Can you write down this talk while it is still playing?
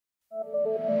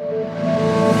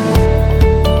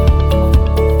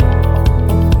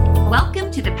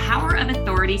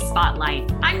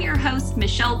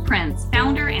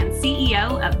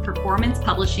of Performance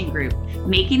Publishing Group,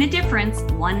 making a difference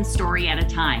one story at a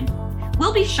time.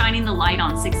 We'll be shining the light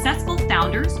on successful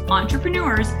founders,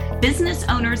 entrepreneurs, business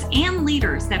owners, and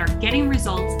leaders that are getting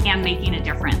results and making a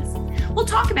difference. We'll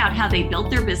talk about how they built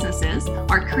their businesses,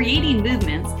 are creating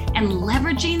movements, and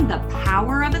leveraging the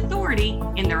power of authority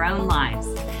in their own lives.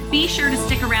 Be sure to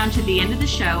stick around to the end of the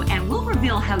show, and we'll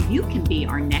reveal how you can be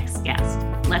our next guest.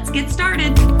 Let's get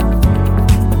started.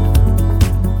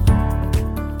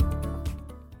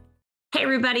 Hey,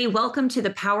 everybody. Welcome to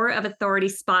the Power of Authority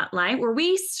Spotlight, where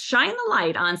we shine the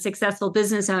light on successful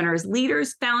business owners,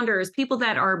 leaders, founders, people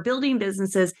that are building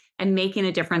businesses and making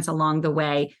a difference along the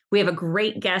way. We have a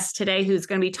great guest today who's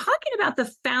going to be talking about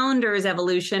the founder's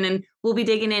evolution, and we'll be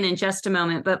digging in just a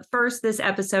moment. But first, this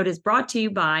episode is brought to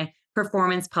you by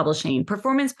Performance Publishing.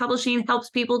 Performance Publishing helps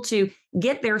people to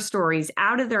get their stories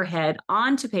out of their head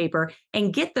onto paper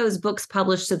and get those books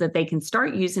published so that they can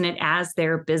start using it as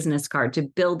their business card to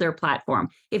build their platform.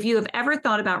 If you have ever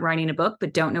thought about writing a book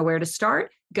but don't know where to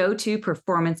start, go to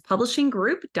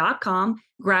performancepublishinggroup.com,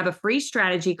 grab a free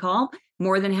strategy call.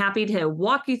 More than happy to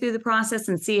walk you through the process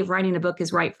and see if writing a book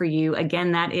is right for you.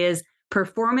 Again, that is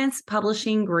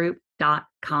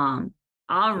performancepublishinggroup.com.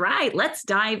 All right, let's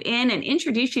dive in and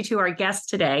introduce you to our guest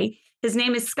today. His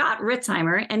name is Scott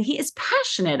Ritzheimer, and he is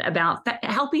passionate about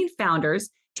helping founders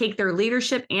take their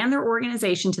leadership and their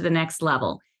organization to the next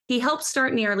level. He helped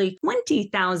start nearly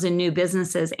 20,000 new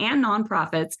businesses and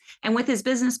nonprofits, and with his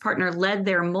business partner, led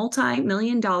their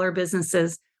multi-million-dollar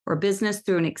business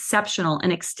through an exceptional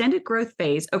and extended growth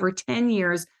phase over 10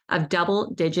 years of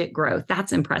double-digit growth.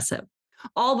 That's impressive.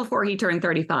 All before he turned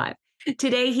 35.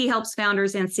 Today, he helps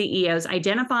founders and CEOs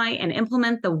identify and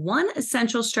implement the one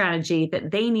essential strategy that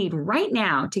they need right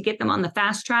now to get them on the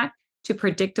fast track to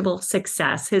predictable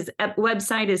success. His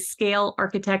website is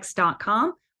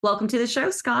scalearchitects.com. Welcome to the show,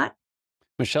 Scott.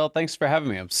 Michelle, thanks for having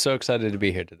me. I'm so excited to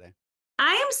be here today.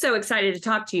 I am so excited to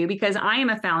talk to you because I am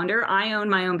a founder. I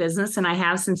own my own business and I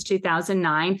have since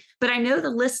 2009, but I know the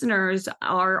listeners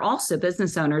are also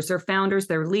business owners. They're founders,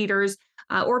 they're leaders,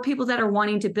 or people that are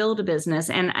wanting to build a business.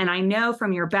 And I know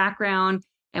from your background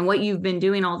and what you've been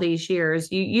doing all these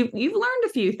years, you've learned a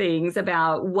few things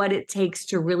about what it takes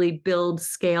to really build,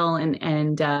 scale,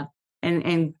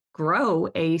 and grow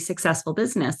a successful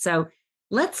business. So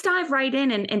let's dive right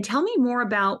in and tell me more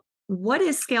about what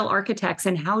is Scale Architects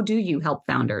and how do you help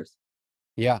founders?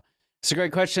 Yeah, it's a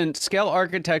great question. Scale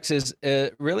Architects is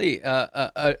really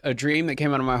a dream that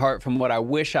came out of my heart from what I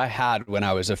wish I had when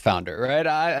I was a founder, right?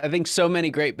 I think so many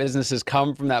great businesses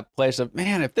come from that place of,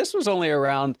 man, if this was only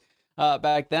around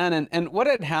back then. And what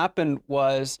had happened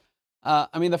was,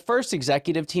 the first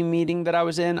executive team meeting that I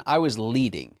was in, I was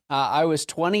leading. I was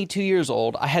 22 years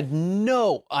old. I had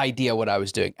no idea what I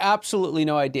was doing. Absolutely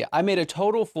no idea. I made a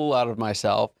total fool out of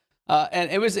myself.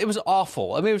 And it was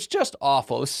awful. It was just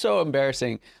awful. It was so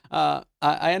embarrassing. I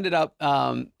ended up,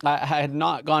 I had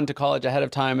not gone to college ahead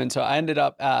of time. And so I ended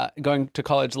up going to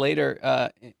college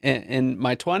later in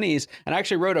my 20s. And I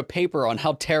actually wrote a paper on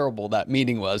how terrible that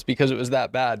meeting was because it was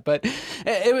that bad. But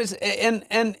it was,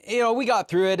 and we got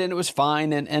through it and it was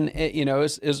fine. And it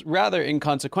was rather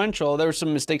inconsequential. There were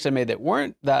some mistakes I made that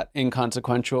weren't that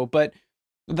inconsequential. But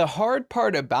the hard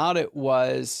part about it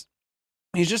was,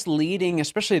 he's just leading,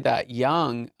 especially that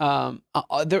young.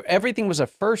 Everything was a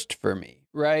first for me,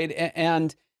 right?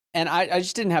 And I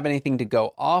just didn't have anything to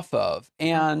go off of.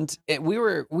 And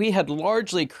we had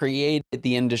largely created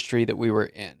the industry that we were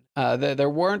in. There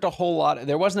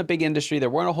wasn't a big industry. There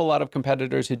weren't a whole lot of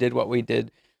competitors who did what we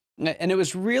did. And it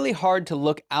was really hard to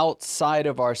look outside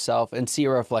of ourselves and see a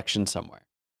reflection somewhere.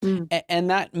 And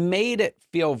that made it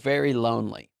feel very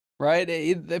lonely.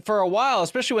 Right. For a while,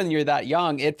 especially when you're that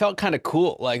young, it felt kind of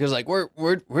cool. Like it was like,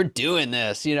 we're doing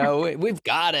this, we've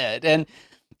got it.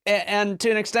 And to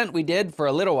an extent we did for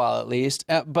a little while, at least.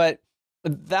 But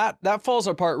that falls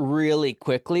apart really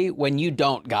quickly when you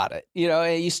don't got it.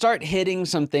 You start hitting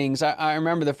some things. I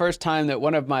remember the first time that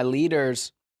one of my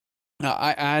leaders,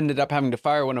 I ended up having to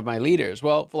fire one of my leaders.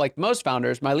 Well, like most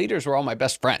founders, my leaders were all my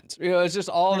best friends. It's just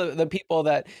all the people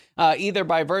that either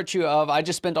by virtue of I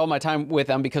just spent all my time with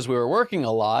them because we were working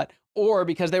a lot, or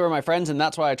because they were my friends and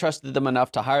that's why I trusted them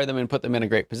enough to hire them and put them in a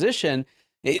great position.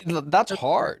 That's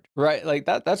hard, right? Like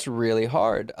that's really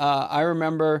hard. I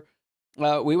remember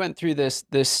we went through this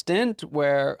stint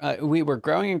where we were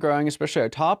growing and growing, especially our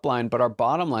top line, but our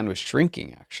bottom line was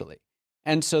shrinking actually.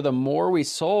 And so the more we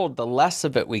sold, the less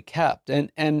of it we kept.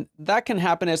 And that can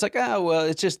happen. It's like, oh, well,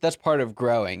 it's just, that's part of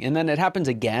growing. And then it happens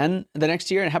again the next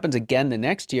year and it happens again the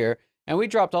next year. And we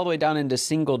dropped all the way down into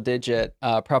single digit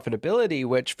profitability,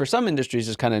 which for some industries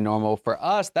is kind of normal. For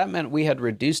us, that meant we had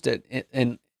reduced it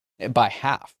in by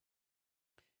half.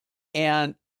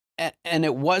 And and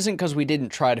it wasn't because we didn't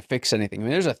try to fix anything. I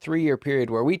mean, there's a 3-year period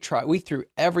where we threw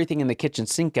everything in the kitchen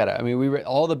sink at it. I mean, we read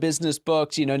all the business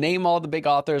books, name all the big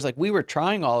authors. Like, we were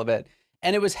trying all of it,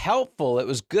 and it was helpful. It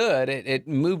was good. It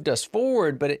moved us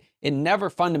forward, but it never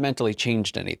fundamentally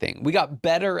changed anything. We got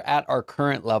better at our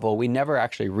current level. We never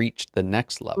actually reached the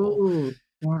next level. Ooh,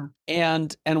 yeah.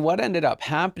 And what ended up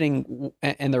happening,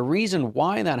 and the reason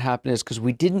why that happened, is because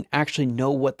we didn't actually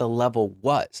know what the level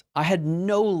was. I had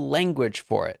no language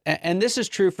for it. And this is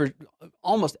true for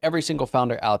almost every single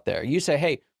founder out there. You say,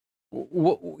 hey,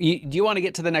 do you want to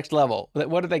get to the next level?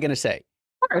 What are they going to say?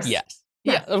 Of course. Yes.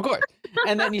 Yeah, of course.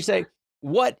 And then you say,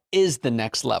 what is the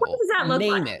next level? What does that look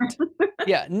Name like? it.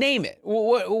 Yeah, name it.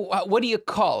 What do you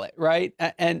call it, right?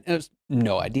 And it was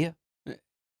no idea.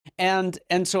 And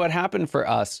so what happened for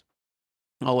us,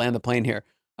 I'll land the plane here,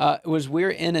 was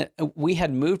we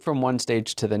had moved from one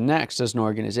stage to the next as an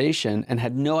organization and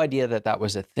had no idea that that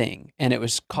was a thing. And it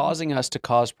was causing us to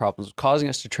cause problems, causing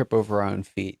us to trip over our own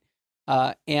feet.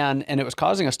 And it was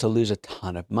causing us to lose a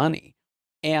ton of money.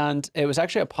 And it was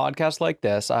actually a podcast like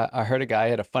this. I heard a guy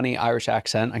had a funny Irish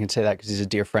accent. I can say that because he's a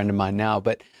dear friend of mine now.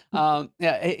 But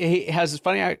yeah, he has this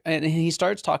funny, and he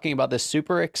starts talking about this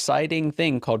super exciting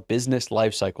thing called business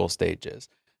life cycle stages.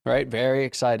 Right? Very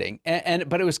exciting.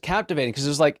 But it was captivating because it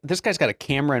was like, this guy's got a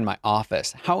camera in my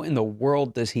office. How in the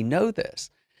world does he know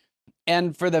this?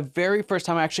 And for the very first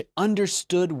time, I actually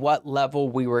understood what level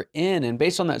we were in. And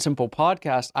based on that simple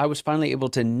podcast, I was finally able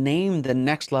to name the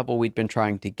next level we'd been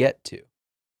trying to get to.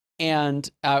 And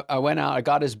I went out, I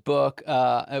got his book,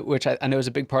 which I know is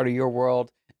a big part of your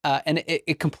world. And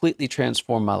it completely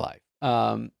transformed my life.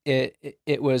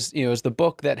 It was, it was the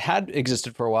book that had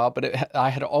existed for a while, but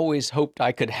I had always hoped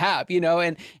I could have,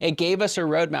 and it gave us a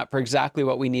roadmap for exactly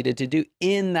what we needed to do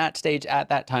in that stage at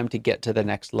that time to get to the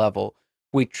next level.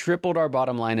 We tripled our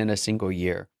bottom line in a single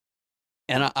year,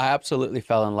 and I absolutely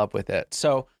fell in love with it.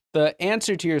 So the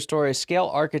answer to your story, Scale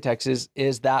Architects,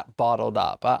 is that bottled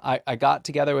up. I got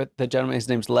together with the gentleman, his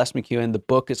name's Les McEwen. The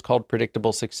book is called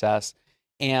Predictable Success.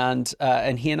 And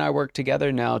he and I work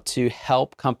together now to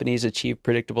help companies achieve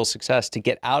predictable success, to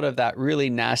get out of that really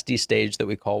nasty stage that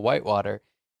we call whitewater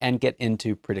and get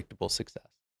into predictable success.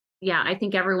 Yeah, I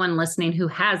think everyone listening who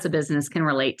has a business can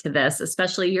relate to this,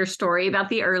 especially your story about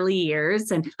the early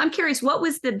years. And I'm curious, what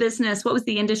was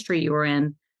the industry you were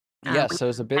in? Yes, so it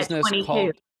was a business at 22?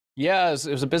 called,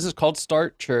 it was a business called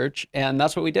Start Church. And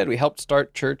that's what we did. We helped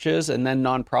start churches and then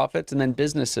nonprofits and then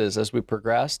businesses as we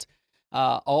progressed.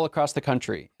 All across the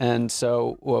country. And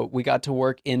so we got to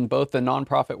work in both the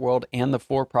nonprofit world and the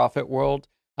for-profit world.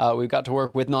 We've got to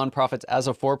work with nonprofits as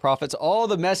a for-profits. All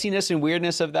the messiness and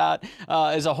weirdness of that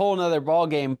is a whole nother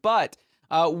ballgame. But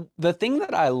the thing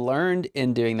that I learned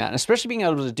in doing that, and especially being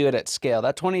able to do it at scale,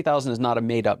 that 20,000 is not a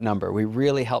made-up number. We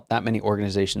really helped that many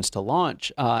organizations to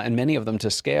launch and many of them to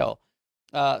scale.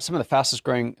 Some of the fastest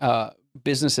growing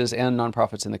businesses and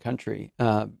nonprofits in the country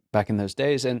back in those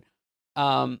days. And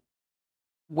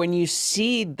when you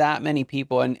see that many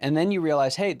people and then you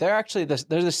realize, hey, they're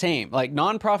the same, like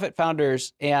nonprofit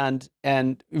founders and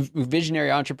visionary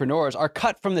entrepreneurs are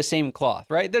cut from the same cloth,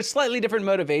 right? There's slightly different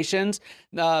motivations.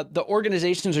 The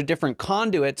organizations are different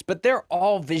conduits, but they're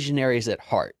all visionaries at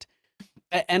heart.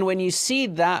 And when you see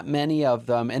that many of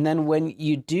them, and then when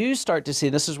you do start to see,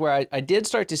 this is where I did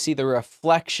start to see the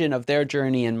reflection of their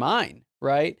journey in mine,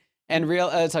 right? And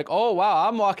it's like, oh, wow,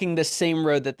 I'm walking the same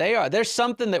road that they are. There's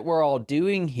something that we're all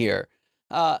doing here.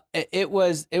 It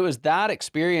was that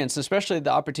experience, especially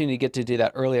the opportunity to get to do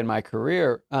that early in my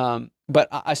career. But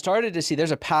I started to see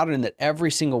there's a pattern that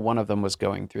every single one of them was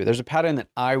going through. There's a pattern that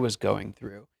I was going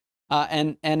through.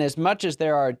 And as much as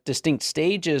there are distinct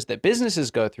stages that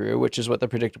businesses go through, which is what the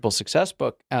Predictable Success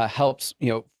book helps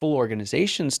full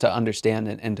organizations to understand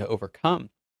and to overcome,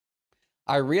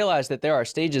 I realized that there are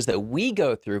stages that we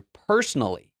go through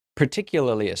personally,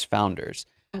 particularly as founders,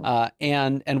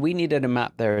 and we needed a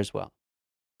map there as well.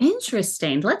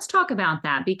 Interesting. Let's talk about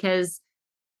that because,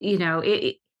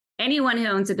 anyone who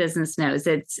owns a business knows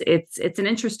it's an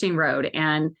interesting road,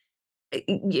 and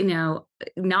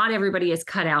not everybody is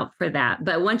cut out for that.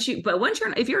 But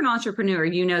if you're an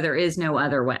entrepreneur, there is no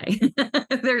other way.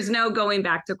 There's no going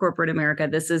back to corporate America.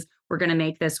 We're going to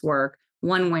make this work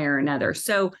one way or another.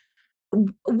 So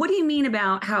what do you mean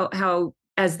about how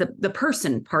as the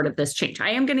person part of this change?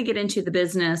 I am going to get into the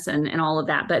business and all of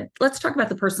that, but let's talk about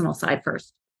the personal side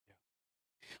first.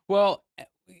 Well,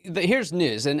 here's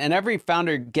news, and every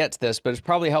founder gets this, but it's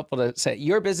probably helpful to say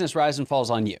your business rise and falls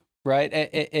on you, right?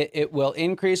 It will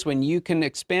increase when you can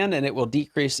expand, and it will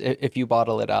decrease if you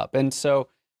bottle it up. And so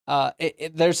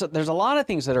there's a lot of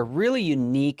things that are really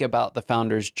unique about the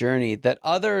founder's journey that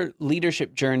other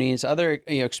leadership journeys, other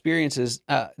experiences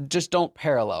just don't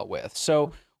parallel with.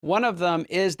 So one of them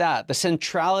is that the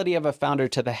centrality of a founder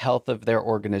to the health of their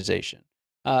organization.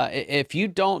 If you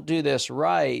don't do this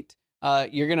right,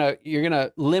 you're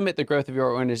gonna limit the growth of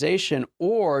your organization,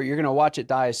 or you're gonna watch it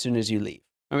die as soon as you leave.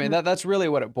 I mean, that's really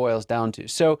what it boils down to.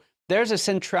 So there's a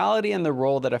centrality in the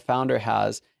role that a founder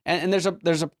has, and there's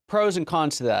a pros and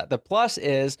cons to that. The plus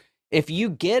is, if you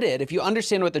get it, if you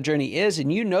understand what the journey is,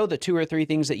 and you know the 2 or 3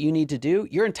 things that you need to do,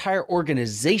 your entire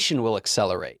organization will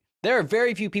accelerate. There are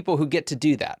very few people who get to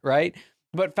do that, right?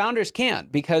 But founders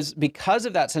can't, because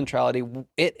of that centrality,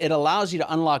 it allows you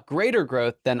to unlock greater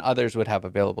growth than others would have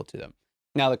available to them.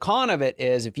 Now, the con of it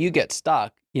is, if you get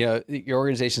stuck, your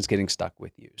organization's getting stuck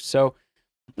with you. So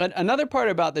another part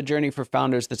about the journey for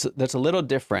founders that's a little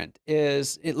different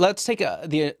is, let's take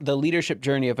the leadership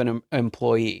journey of an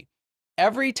employee.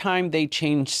 Every time they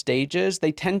change stages,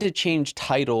 they tend to change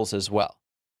titles as well,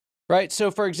 right?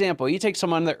 So for example, you take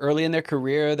someone that early in their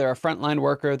career, they're a frontline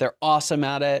worker, they're awesome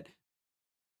at it.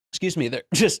 Excuse me, they're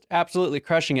just absolutely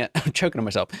crushing it. I'm choking on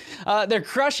myself. They're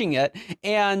crushing it.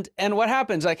 And what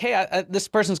happens? Like, hey, this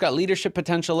person's got leadership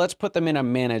potential. Let's put them in a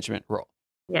management role.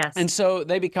 Yes. And so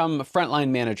they become a frontline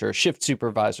manager, shift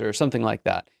supervisor, or something like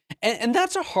that. And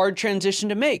that's a hard transition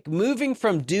to make. Moving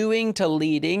from doing to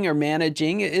leading or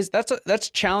managing that's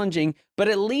challenging, but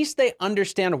at least they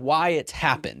understand why it's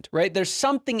happened, right? There's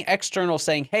something external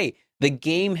saying, hey, the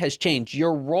game has changed,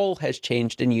 your role has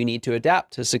changed, and you need to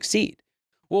adapt to succeed.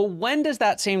 Well, when does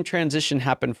that same transition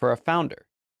happen for a founder?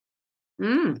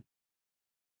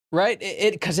 Right?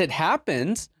 Because it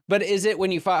happens. But is it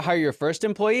when you hire your first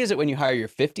employee? Is it when you hire your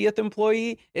 50th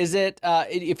employee? Is it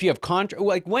if you have contract?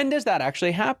 Like, when does that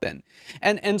actually happen?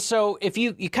 And so if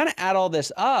you kind of add all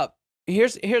this up,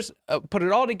 here's put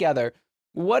it all together.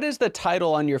 What is the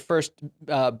title on your first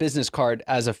business card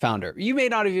as a founder? You may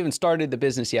not have even started the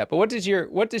business yet, but what does your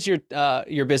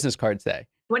business card say?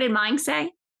 What did mine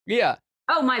say? Yeah.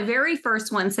 Oh, my very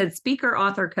first one said speaker,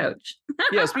 author, coach.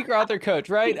 Yeah, speaker, author, coach,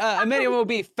 right? And many of them will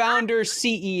be founder,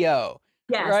 CEO.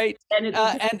 Yes. Right.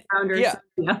 And founders. Yeah.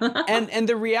 and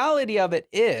the reality of it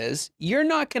is, you're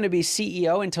not going to be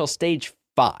CEO until stage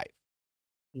 5.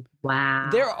 Wow.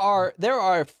 There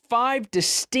are 5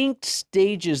 distinct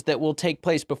stages that will take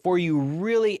place before you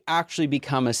really actually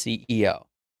become a CEO.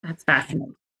 That's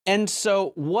fascinating. And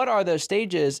so what are those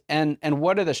stages, and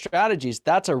what are the strategies?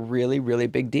 That's a really, really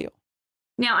big deal.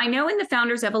 Now, I know in the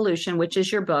Founder's Evolution, which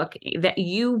is your book, that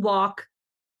you walk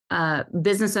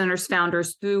business owners,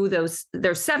 founders through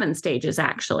there's 7 stages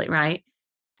actually, right?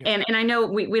 Yeah. And I know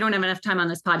we don't have enough time on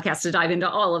this podcast to dive into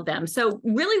all of them. So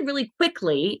really, really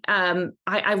quickly,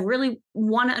 I really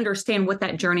want to understand what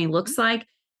that journey looks like.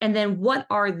 And then what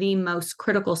are the most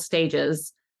critical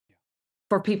stages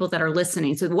for people that are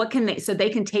listening? So they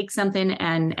can take something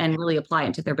and really apply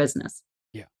it to their business.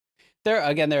 There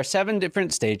are 7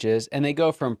 different stages, and they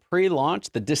go from pre-launch,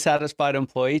 the dissatisfied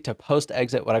employee, to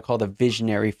post-exit, what I call the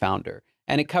visionary founder.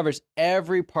 And it covers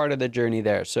every part of the journey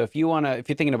there. So if you're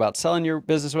thinking about selling your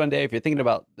business one day, if you're thinking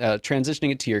about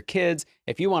transitioning it to your kids,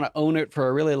 if you want to own it for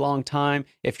a really long time,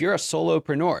 if you're a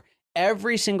solopreneur,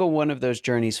 every single one of those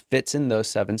journeys fits in those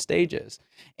 7 stages.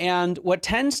 And what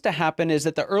tends to happen is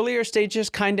that the earlier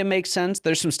stages kind of make sense.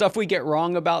 There's some stuff we get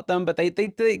wrong about them, but they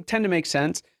tend to make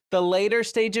sense. The later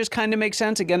stages kind of make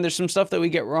sense. Again, there's some stuff that we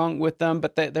get wrong with them,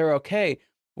 but they're okay.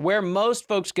 Where most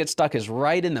folks get stuck is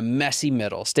right in the messy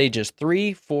middle, stages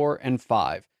 3, 4, and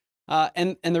 5.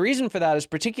 And the reason for that is,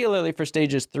 particularly for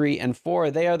stages 3 and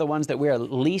 4, they are the ones that we are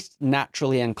least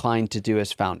naturally inclined to do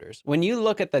as founders. When you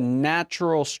look at the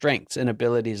natural strengths and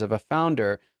abilities of a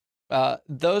founder,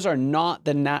 those are not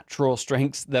the natural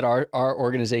strengths that our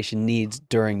organization needs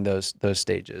during those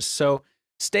stages. So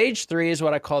stage 3 is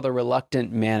what I call the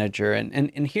reluctant manager.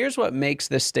 And here's what makes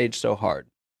this stage so hard.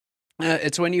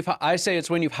 It's when you've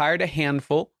hired a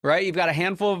handful, right? You've got a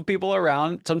handful of people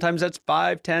around. Sometimes that's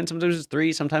 5, 10, sometimes it's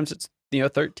 3, sometimes it's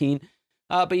 13.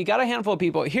 But you got a handful of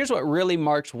people. Here's what really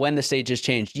marks when the stage has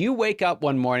changed. You wake up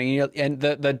one morning and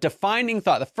the defining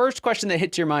thought, the first question that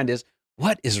hits your mind is,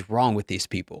 what is wrong with these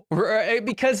people? Right?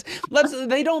 Because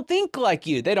they don't think like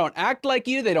you. They don't act like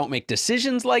you. They don't make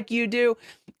decisions like you do.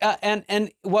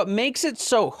 And what makes it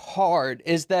so hard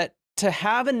is that to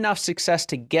have enough success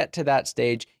to get to that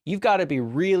stage, you've got to be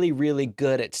really, really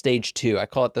good at stage 2. I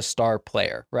call it the star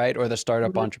player, right? Or the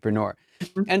startup entrepreneur.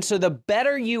 And so the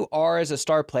better you are as a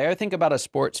star player, think about a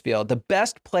sports field. The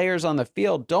best players on the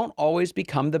field don't always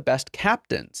become the best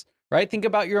captains, right? Think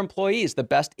about your employees. The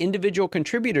best individual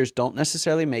contributors don't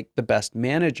necessarily make the best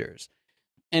managers.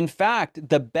 In fact,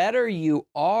 the better you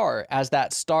are as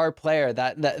that star player,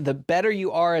 the better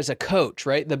you are as a coach,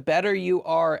 right? The better you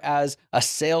are as a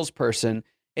salesperson,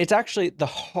 it's actually the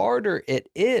harder it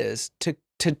is to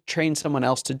train someone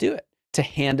else to do it, to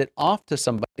hand it off to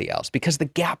somebody else, because the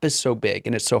gap is so big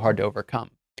and it's so hard to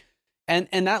overcome.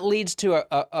 And that leads to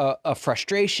a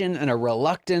frustration and a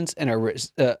reluctance and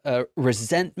a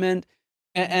resentment.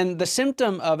 And the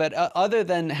symptom of it, other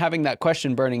than having that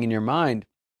question burning in your mind,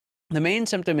 the main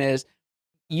symptom is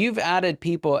you've added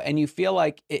people and you feel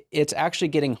like it's actually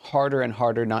getting harder and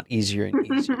harder, not easier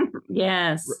and easier.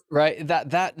 Yes. Right.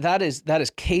 That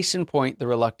is case in point, the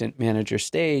reluctant manager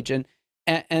stage.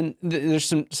 And there's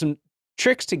some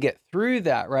tricks to get through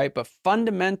that, right? But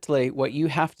fundamentally, what you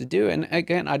have to do, and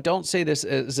again, I don't say this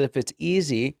as if it's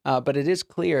easy, but it is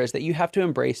clear, is that you have to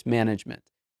embrace management.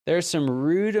 There's some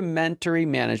rudimentary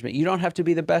management. You don't have to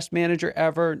be the best manager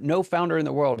ever. No founder in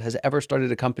the world has ever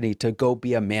started a company to go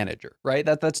be a manager, right?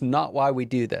 That's not why we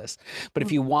do this. But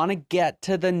if you want to get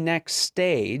to the next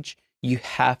stage, you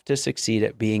have to succeed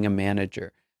at being a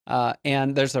manager.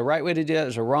 And there's the right way to do it.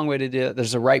 There's a wrong way to do it.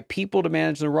 There's the right people to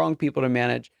manage, the wrong people to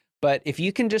manage. But if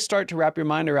you can just start to wrap your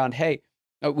mind around, hey,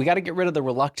 we got to get rid of the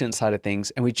reluctant side of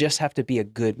things, and we just have to be a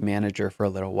good manager for a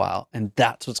little while. And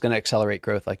that's what's going to accelerate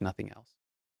growth like nothing else.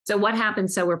 So what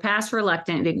happens? So we're past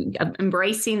reluctant,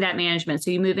 embracing that management. So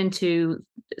you move into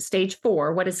stage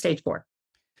 4. What is stage 4?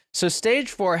 So stage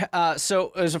 4,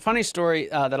 so there's a funny story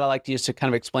that I like to use to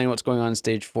kind of explain what's going on in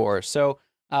stage 4. So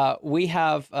we've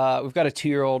got a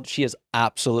 2-year-old. She is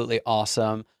absolutely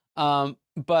awesome.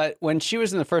 But when she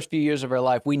was in the first few years of her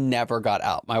life, we never got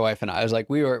out. My wife and I was like,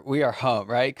 we are home,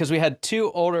 right? Because we had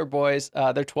 2 older boys.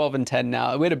 They're 12 and 10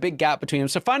 now. We had a big gap between them.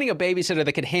 So finding a babysitter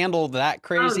that could handle that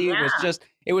crazy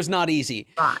it was not easy.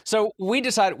 So we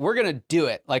decided we're going to do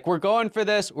it. Like, we're going for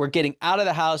this. We're getting out of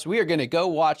the house. We are going to go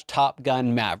watch Top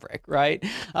Gun Maverick, right?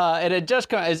 And it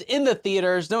just is in the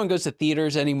theaters. No one goes to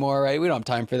theaters anymore, right? We don't have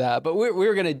time for that, but we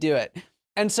were going to do it.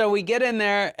 And so we get in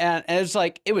there, and it's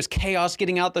like, it was chaos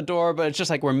getting out the door, but it's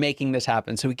just like, we're making this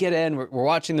happen. So we get in, we're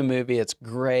watching the movie. It's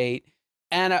great.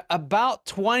 And about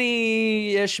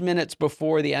 20-ish minutes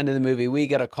before the end of the movie, we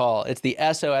get a call. It's the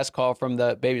SOS call from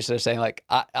the babysitter saying, like,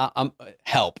 I'm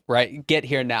help, right? Get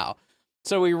here now.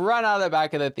 So we run out of the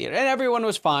back of the theater, and everyone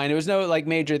was fine. It was no like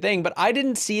major thing, but I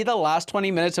didn't see the last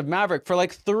 20 minutes of Maverick for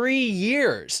like 3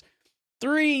 years.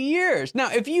 3 years.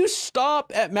 Now, if you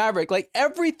stop at Maverick, like,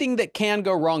 everything that can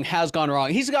go wrong has gone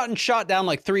wrong. He's gotten shot down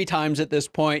like 3 times at this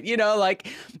point. You know, like,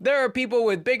 there are people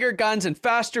with bigger guns and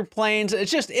faster planes.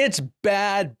 It's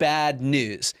bad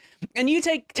news. And you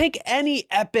take any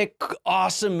epic,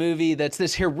 awesome movie that's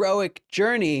this heroic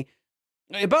journey,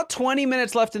 about 20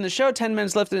 minutes left in the show, 10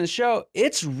 minutes left in the show,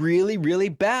 it's really, really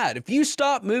bad. If you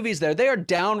stop movies there, they are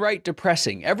downright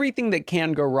depressing. Everything that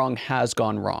can go wrong has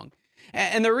gone wrong.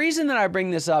 And the reason that I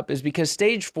bring this up is because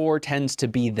stage 4 tends to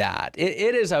be that.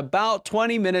 It is about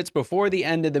 20 minutes before the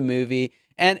end of the movie,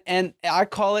 and I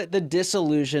call it the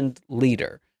disillusioned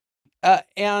leader.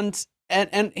 And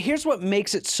here's what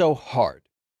makes it so hard,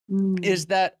 is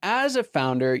that as a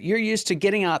founder, you're used to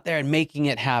getting out there and making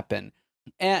it happen.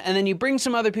 And then you bring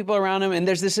some other people around them, and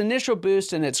there's this initial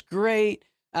boost, and it's great.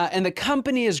 And the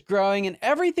company is growing, and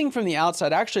everything from the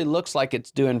outside actually looks like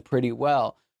it's doing pretty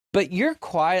well. But you're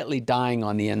quietly dying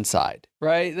on the inside,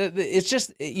 right? It's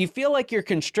just, you feel like you're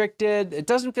constricted. It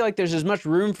doesn't feel like there's as much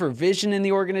room for vision in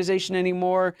the organization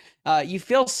anymore. You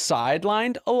feel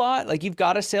sidelined a lot. Like, you've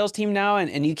got a sales team now,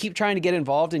 and you keep trying to get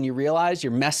involved, and you realize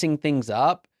you're messing things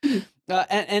up.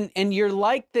 And you're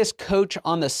like this coach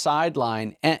on the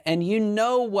sideline, and you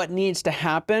know what needs to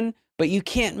happen, but you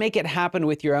can't make it happen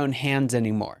with your own hands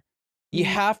anymore. You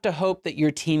have to hope that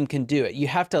your team can do it. You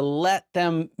have to let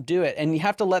them do it, and you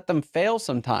have to let them fail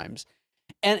sometimes.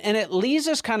 And it leaves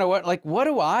us kind of what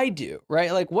do I do,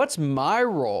 right? Like, what's my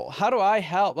role? How do I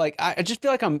help? Like, I just feel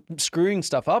like I'm screwing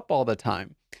stuff up all the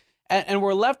time. And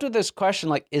we're left with this question,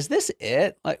 like, is this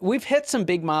it? Like, we've hit some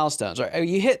big milestones, right?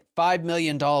 You hit $5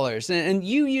 million, and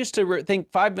you used to think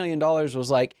 $5 million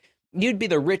was like, you'd be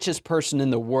the richest person in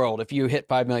the world if you hit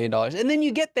 $5 million. And then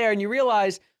you get there and you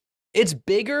realize it's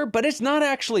bigger, but it's not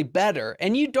actually better.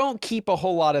 And you don't keep a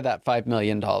whole lot of that $5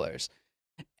 million.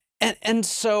 And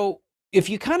so if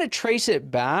you kind of trace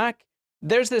it back,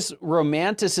 there's this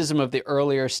romanticism of the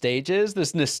earlier stages,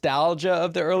 this nostalgia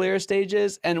of the earlier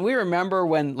stages. And we remember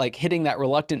when, like, hitting that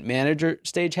reluctant manager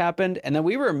stage happened. And then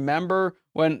we remember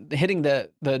when hitting the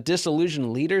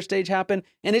disillusioned leader stage happened.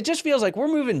 And it just feels like we're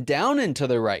moving down and to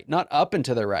the right, not up and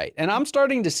to the right. And I'm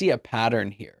starting to see a pattern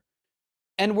here.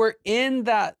 And we're in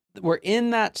that we're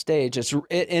in that stage. And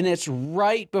it's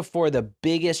right before the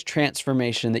biggest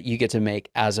transformation that you get to make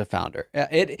as a founder.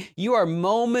 You are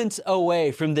moments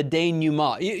away from the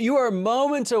denouement. You are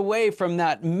moments away from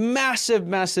that massive,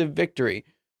 massive victory.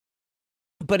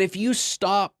 But if you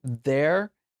stop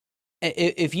there,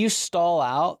 if you stall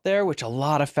out there, which a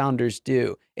lot of founders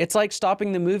do, it's like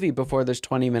stopping the movie before there's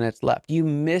 20 minutes left. You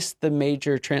miss the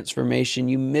major transformation.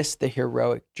 You miss the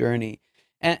heroic journey.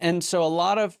 And so a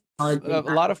lot of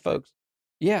folks,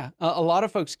 yeah, a lot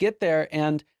of folks get there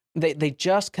and they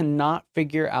just cannot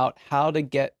figure out how to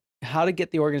get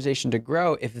the organization to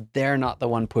grow if they're not the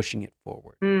one pushing it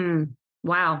forward.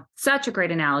 Wow. Such a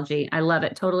great analogy. I love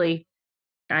it. Totally.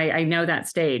 I know that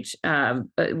stage.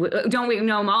 Don't we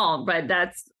know them all? But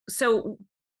that's so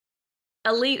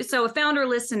elite. So a founder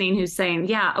listening who's saying,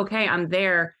 yeah, okay, I'm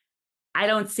there. I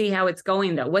don't see how it's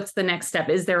going though. What's the next step?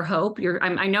 Is there hope?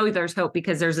 I know there's hope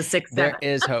because there's a 6, 7. There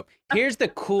is hope. Here's the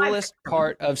coolest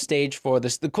part of stage 4.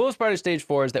 The coolest part of stage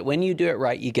 4 is that when you do it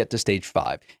right, you get to stage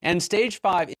 5. And stage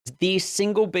 5 is the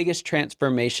single biggest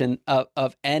transformation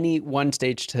of any one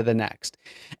stage to the next.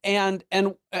 And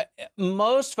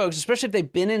most folks, especially if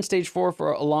they've been in stage 4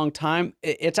 for a long time,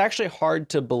 it's actually hard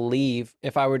to believe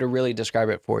if I were to really describe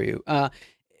it for you.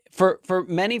 For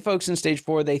many folks in stage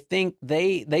 4, they think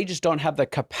they just don't have the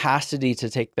capacity to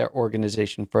take their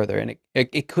organization further, and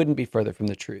it couldn't be further from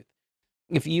the truth.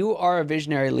 If you are a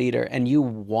visionary leader and you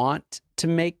want to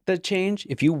make the change,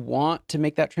 if you want to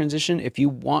make that transition, if you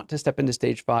want to step into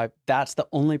stage 5, that's the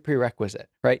only prerequisite,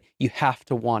 right? You have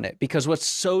to want it, because what's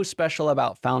so special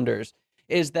about founders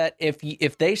is that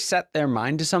if they set their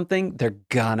mind to something, they're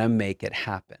gonna make it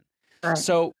happen. Right.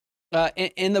 So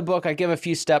in the book, I give a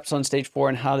few steps on stage 4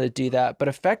 and how to do that. But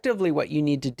effectively, what you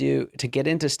need to do to get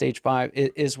into stage 5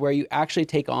 is where you actually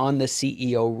take on the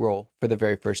CEO role for the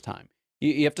very first time.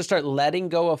 You have to start letting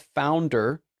go of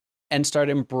founder and start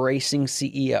embracing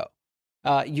CEO.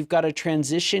 You've got to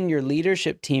transition your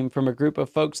leadership team from a group of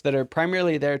folks that are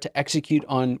primarily there to execute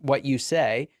on what you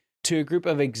say to a group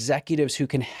of executives who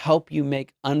can help you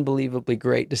make unbelievably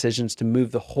great decisions to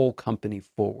move the whole company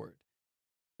forward.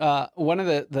 One of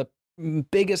the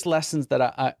biggest lessons that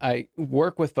I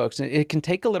work with folks, and it can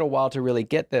take a little while to really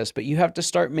get this, but you have to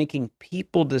start making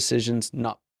people decisions,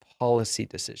 not policy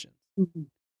decisions,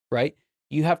 right?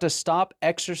 You have to stop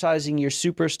exercising your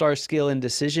superstar skill in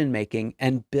decision making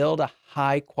and build a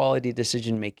high quality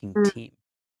decision making team.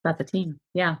 About the team.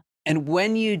 Yeah. And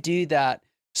when you do that,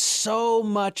 so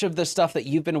much of the stuff that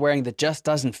you've been wearing that just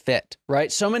doesn't fit,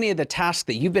 right? So many of the tasks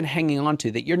that you've been hanging on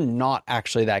to that you're not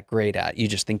actually that great at, you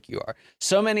just think you are.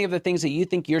 So many of the things that you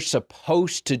think you're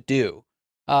supposed to do,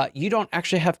 you don't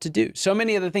actually have to do. So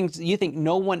many of the things that you think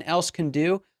no one else can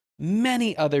do,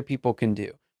 many other people can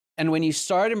do. And when you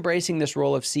start embracing this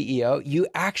role of CEO, you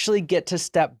actually get to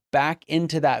step back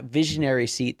into that visionary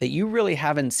seat that you really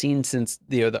haven't seen since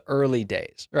the early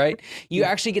days, right? You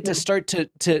actually get to start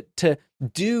to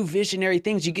do visionary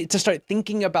things. You get to start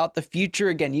thinking about the future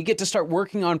again. You get to start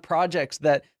working on projects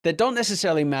that don't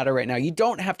necessarily matter right now. You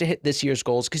don't have to hit this year's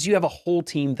goals because you have a whole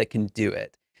team that can do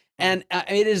it. And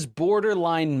it is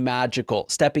borderline magical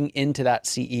stepping into that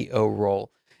CEO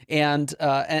role. And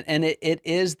it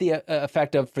is the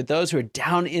effect of, for those who are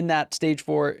down in that stage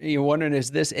 4, you're wondering,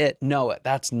 is this it? No,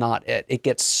 that's not it. It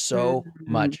gets so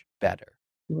much better.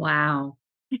 Wow.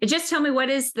 Just tell me, what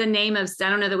is the name of, I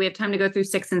don't know that we have time to go through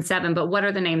 6 and 7, but what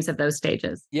are the names of those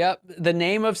stages? Yep. The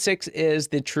name of 6 is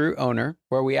the true owner,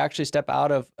 where we actually step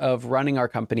out of running our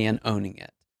company and owning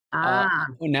it.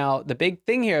 Now, the big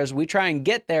thing here is we try and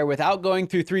get there without going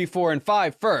through 3, 4, and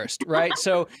 5 first, right?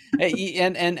 So,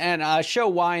 and I show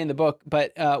why in the book,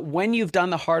 but when you've done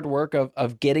the hard work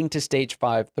of getting to stage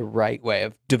 5 the right way,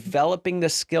 of developing the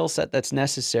skill set that's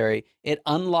necessary, it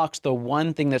unlocks the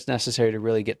one thing that's necessary to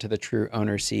really get to the true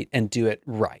owner seat and do it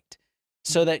right,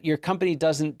 so that your company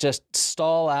doesn't just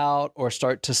stall out or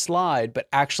start to slide, but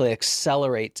actually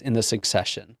accelerates in the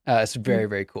succession. It's very,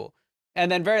 very cool. And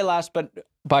then very last, but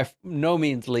by no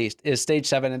means least, is stage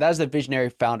 7, and that's the visionary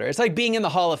founder. It's like being in the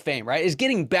Hall of Fame, right? It's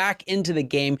getting back into the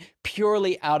game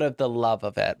purely out of the love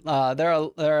of it. There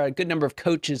are a good number of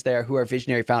coaches there who are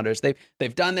visionary founders.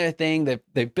 They've done their thing.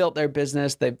 They've built their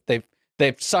business.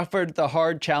 They've suffered the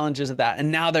hard challenges of that,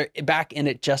 and now they're back in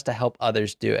it just to help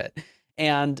others do it.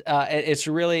 And it's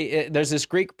really there's this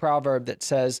Greek proverb that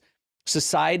says,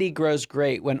 "Society grows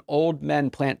great when old men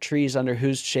plant trees under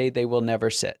whose shade they will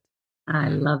never sit." I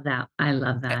love that. I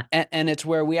love that. And it's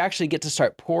where we actually get to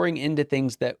start pouring into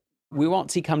things that we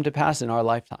won't see come to pass in our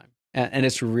lifetime. And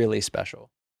it's really special.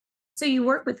 So you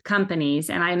work with companies,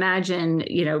 and I imagine,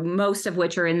 most of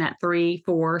which are in that 3,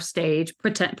 4 stage,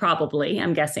 probably,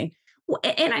 I'm guessing.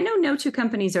 And I know no two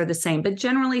companies are the same, but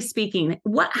generally speaking,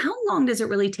 how long does it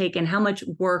really take and how much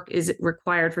work is it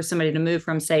required for somebody to move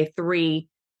from, say, 3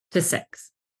 to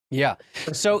 6? Yeah.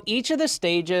 So each of the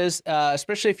stages,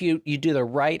 especially if you do the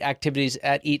right activities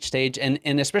at each stage,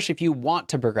 and especially if you want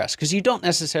to progress, because you don't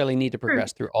necessarily need to Sure.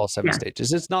 progress through all 7 Yeah.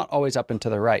 stages. It's not always up and to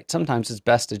the right. Sometimes it's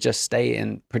best to just stay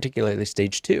in particularly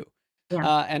stage 2,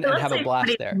 Yeah. and So let's have a say blast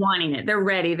somebody's there. wanting it. They're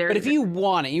ready. But if you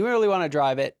want it, you really want to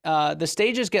drive it, the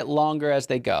stages get longer as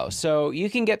they go. So you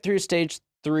can get through stage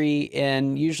 3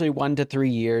 in usually 1 to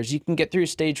 3 years. You can get through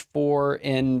stage 4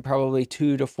 in probably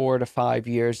 2 to 4 to 5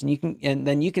 years. And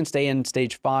then you can stay in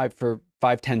stage 5 for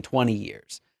 5, 10, 20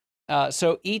 years.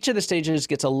 So each of the stages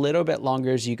gets a little bit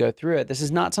longer as you go through it. This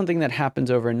is not something that happens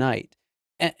overnight.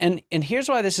 And here's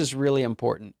why this is really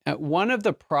important. One of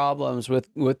the problems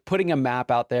with putting a map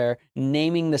out there,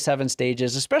 naming the 7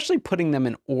 stages, especially putting them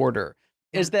in order,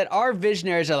 is that our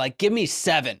visionaries are like, give me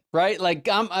 7, right? Like,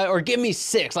 or give me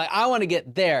 6. Like, I want to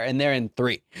get there, and they're in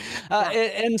 3.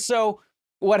 And so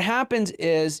what happens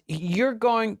is you're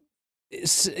going,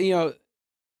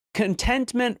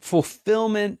 contentment,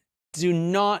 fulfillment do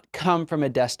not come from a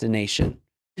destination.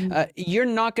 You're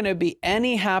not going to be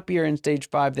any happier in stage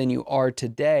 5 than you are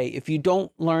today if you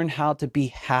don't learn how to be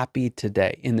happy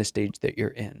today in the stage that you're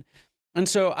in. And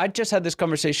so I just had this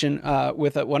conversation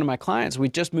with one of my clients. We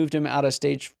just moved him out of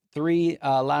stage 3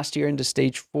 last year into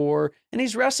stage 4, and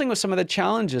he's wrestling with some of the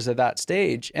challenges of that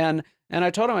stage. And I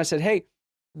told him, I said, hey,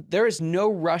 there is no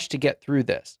rush to get through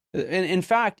this. In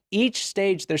fact, each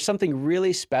stage, there's something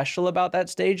really special about that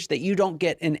stage that you don't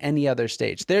get in any other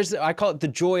stage. I call it the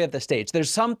joy of the stage.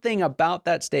 There's something about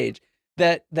that stage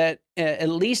that at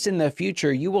least in the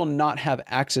future, you will not have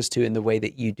access to in the way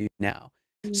that you do now.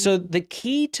 So the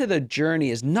key to the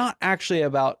journey is not actually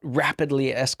about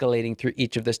rapidly escalating through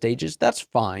each of the stages. That's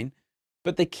fine.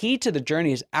 But the key to the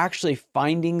journey is actually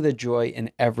finding the joy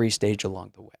in every stage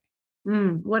along the way.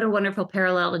 What a wonderful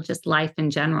parallel to just life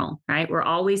in general, right? We're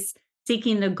always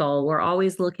seeking the goal. We're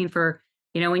always looking for,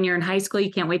 when you're in high school, you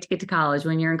can't wait to get to college.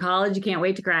 When you're in college, you can't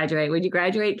wait to graduate. When you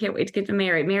graduate, you can't wait to get to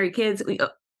marry kids.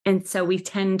 And so we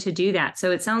tend to do that.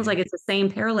 So it sounds like it's the same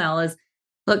parallel as,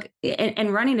 look,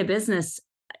 and running a business.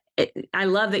 I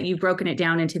love that you've broken it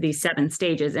down into these 7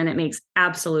 stages, and it makes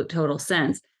absolute total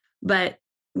sense. But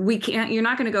you're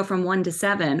not going to go from 1 to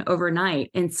 7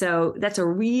 overnight. And so that's a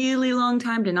really long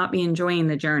time to not be enjoying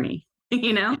the journey,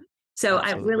 So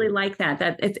I really Absolutely. like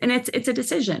that it's a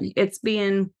decision. It's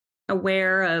being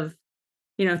aware of,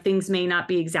 things may not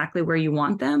be exactly where you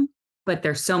want them, but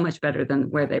they're so much better than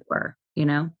where they were.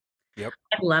 Yep.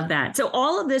 I love that. So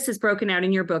all of this is broken out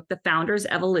in your book, The Founder's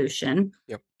Evolution.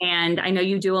 Yep. And I know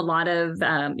you do a lot of,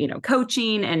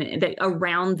 coaching and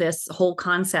around this whole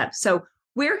concept. So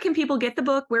where can people get the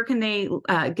book? Where can they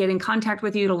get in contact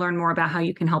with you to learn more about how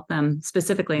you can help them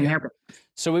specifically in Yeah. their book?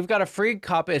 So we've got a free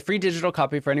copy, a free digital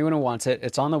copy for anyone who wants it.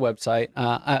 It's on the website.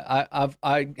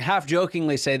 I half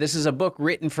jokingly say this is a book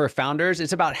written for founders.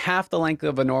 It's about half the length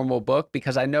of a normal book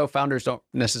because I know founders don't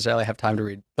necessarily have time to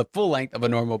read the full length of a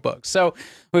normal book. So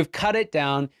we've cut it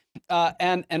down.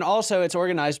 And also it's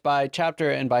organized by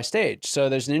chapter and by stage. So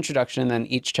there's an introduction, and then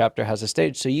each chapter has a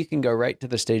stage. So you can go right to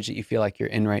the stage that you feel like you're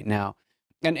in right now.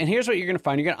 And here's what you're going to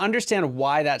find. You're going to understand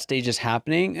why that stage is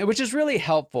happening, which is really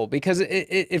helpful because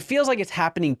it feels like it's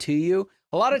happening to you.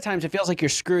 A lot of times it feels like you're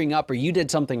screwing up or you did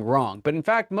something wrong. But in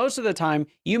fact, most of the time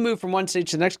you move from one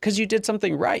stage to the next because you did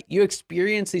something right. You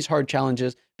experience these hard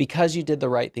challenges because you did the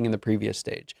right thing in the previous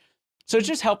stage. So it's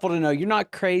just helpful to know you're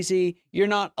not crazy. You're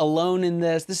not alone in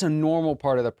this. This is a normal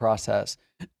part of the process.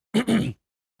 And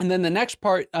then the next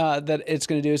part that it's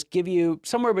going to do is give you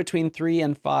somewhere between 3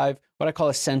 and 5, what I call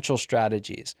essential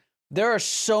strategies. There are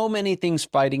so many things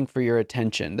fighting for your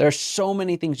attention. There are so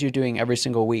many things you're doing every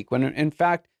single week when in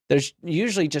fact, there's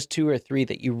usually just 2 or 3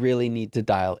 that you really need to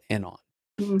dial in on.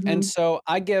 And so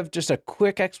I give just a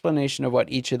quick explanation of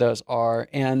what each of those are.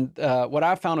 And what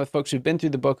I've found with folks who've been through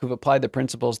the book, who've applied the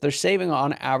principles, they're saving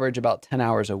on average about 10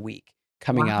 hours a week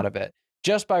coming Wow. out of it.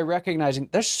 Just by recognizing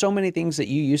there's so many things that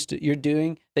you're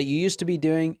doing that you used to be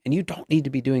doing and you don't need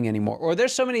to be doing anymore. Or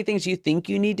there's so many things you think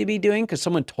you need to be doing because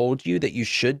someone told you that you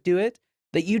should do it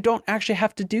that you don't actually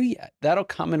have to do yet. That'll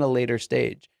come in a later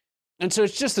stage. And so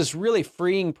it's just this really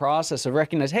freeing process of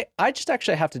recognizing, hey, I just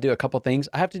actually have to do a couple things.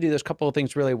 I have to do those couple of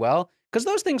things really well because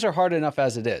those things are hard enough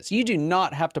as it is. You do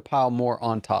not have to pile more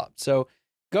on top. So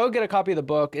go get a copy of the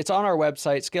book. It's on our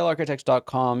website,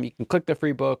 scalearchitects.com. You can click the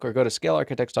free book or go to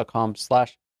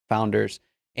scalearchitects.com/founders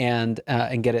and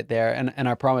get it there. And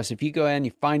I promise if you go in,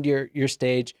 you find your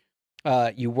stage,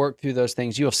 you work through those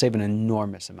things, you'll save an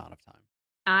enormous amount of time.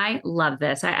 I love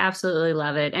this. I absolutely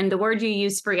love it. And the word you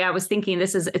use, free, I was thinking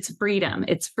it's freedom.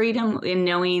 It's freedom in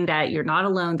knowing that you're not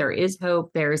alone. There is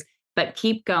hope. But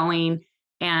keep going.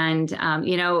 And,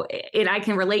 I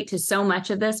can relate to so much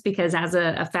of this because as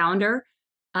a founder,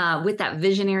 with that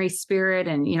visionary spirit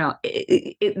and,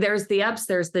 there's the ups,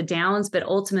 there's the downs, but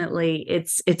ultimately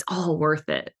it's all worth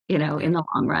it, in the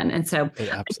long run. And so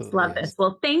I just love this.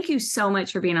 Well, thank you so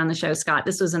much for being on the show, Scott.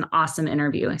 This was an awesome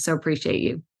interview. I so appreciate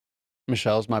you.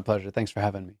 Michelle, it's my pleasure. Thanks for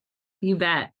having me. You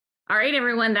bet. All right,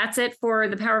 everyone, that's it for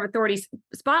the Power of Authority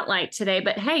Spotlight today.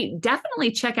 But hey,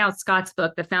 definitely check out Scott's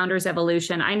book, The Founder's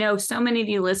Evolution. I know so many of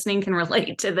you listening can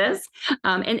relate to this,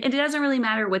 and it doesn't really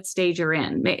matter what stage you're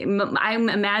in. I'm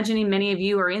imagining many of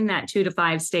you are in that 2 to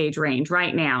 5 stage range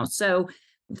right now. So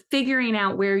figuring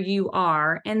out where you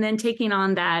are and then taking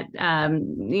on that,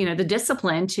 the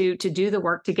discipline to do the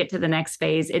work to get to the next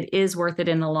phase, it is worth it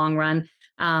in the long run.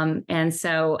 And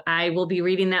so I will be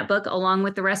reading that book along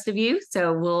with the rest of you.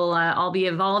 So we'll all be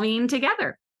evolving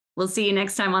together. We'll see you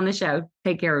next time on the show.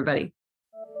 Take care, everybody.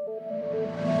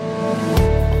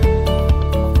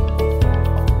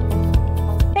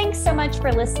 Thanks so much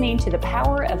for listening to the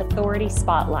Power of Authority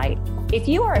Spotlight. If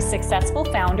you are a successful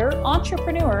founder,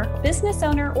 entrepreneur, business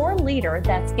owner, or leader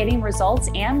that's getting results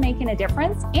and making a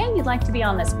difference, and you'd like to be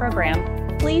on this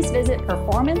program, please visit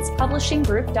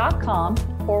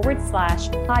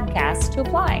performancepublishinggroup.com/podcast to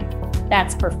apply.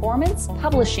 That's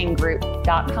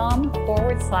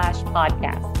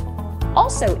performancepublishinggroup.com/podcast.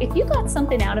 Also, if you got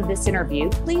something out of this interview,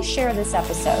 please share this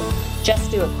episode. Just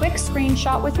do a quick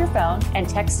screenshot with your phone and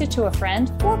text it to a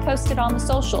friend or post it on the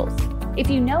socials. If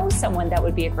you know someone that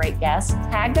would be a great guest,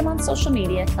 tag them on social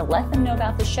media to let them know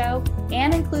about the show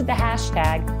and include the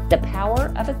hashtag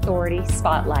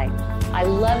 #ThePowerOfAuthoritySpotlight. I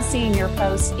love seeing your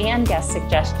posts and guest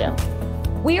suggestions.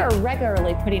 We are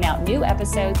regularly putting out new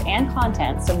episodes and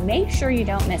content, so make sure you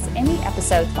don't miss any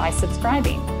episodes by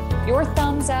subscribing. Your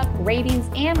thumbs up, ratings,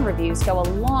 and reviews go a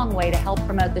long way to help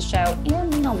promote the show and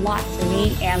mean a lot to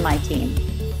me and my team.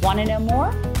 Want to know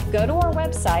more? Go to our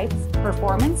websites,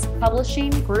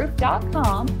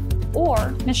 performancepublishinggroup.com or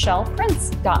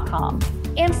michelleprince.com,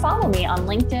 and follow me on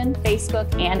LinkedIn,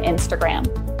 Facebook, and Instagram.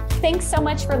 Thanks so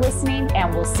much for listening,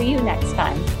 and we'll see you next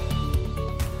time.